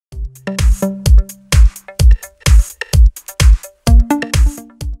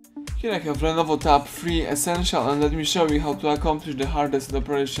Here I have LENOVO Tab3 Essential, and let me show you how to accomplish the hard reset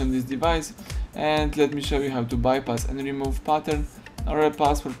operation on this device, and let me show you how to bypass and remove pattern or a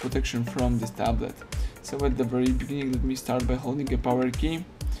password protection from this tablet. So at the very beginning, let me start by holding a power key,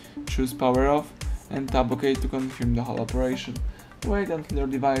 choose power off and tap OK to confirm the whole operation. Wait until your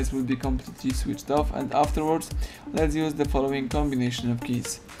device will be completely switched off, and afterwards let's use the following combination of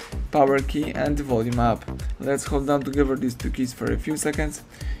keys: power key and volume up. Let's hold down together these two keys for a few seconds.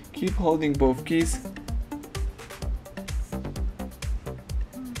 Keep holding both keys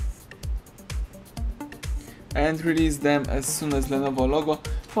and release them as soon as Lenovo logo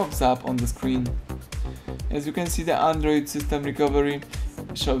pops up on the screen. As you can see, the Android system recovery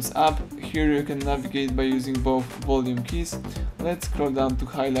shows up. Here you can navigate by using both volume keys. Let's scroll down to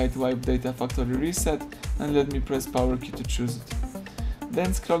highlight Wipe Data Factory Reset, and let me press power key to choose it.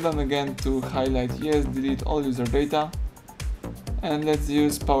 Then scroll down again to highlight Yes, delete all user data, and let's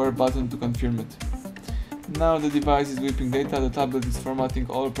use power button to confirm it. Now the device is wiping data, the tablet is formatting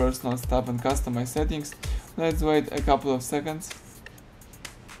all personal stuff and customized settings. Let's wait a couple of seconds.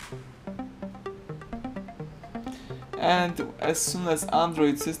 And as soon as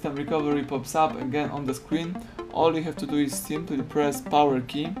Android system recovery pops up again on the screen, all you have to do is simply press power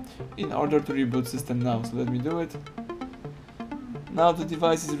key in order to reboot system now. So let me do it. Now the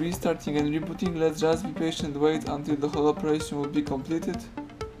device is restarting and rebooting. Let's just be patient and wait until the whole operation will be completed.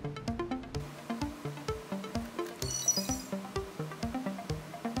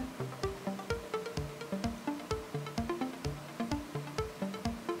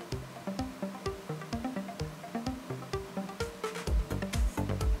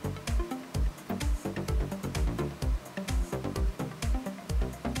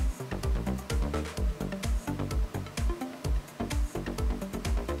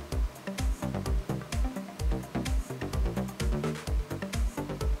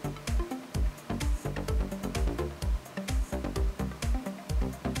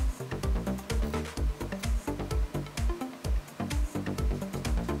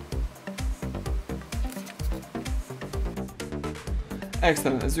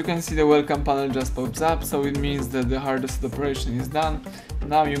 Excellent, as you can see, the welcome panel just pops up, so it means that the hard reset operation is done.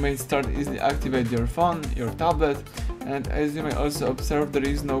 Now you may start easily activate your phone, your tablet, and as you may also observe, there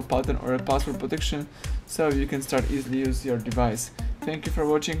is no pattern or a password protection, so you can start easily use your device. Thank you for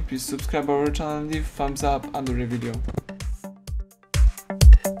watching. Please subscribe our channel and leave thumbs up under the video.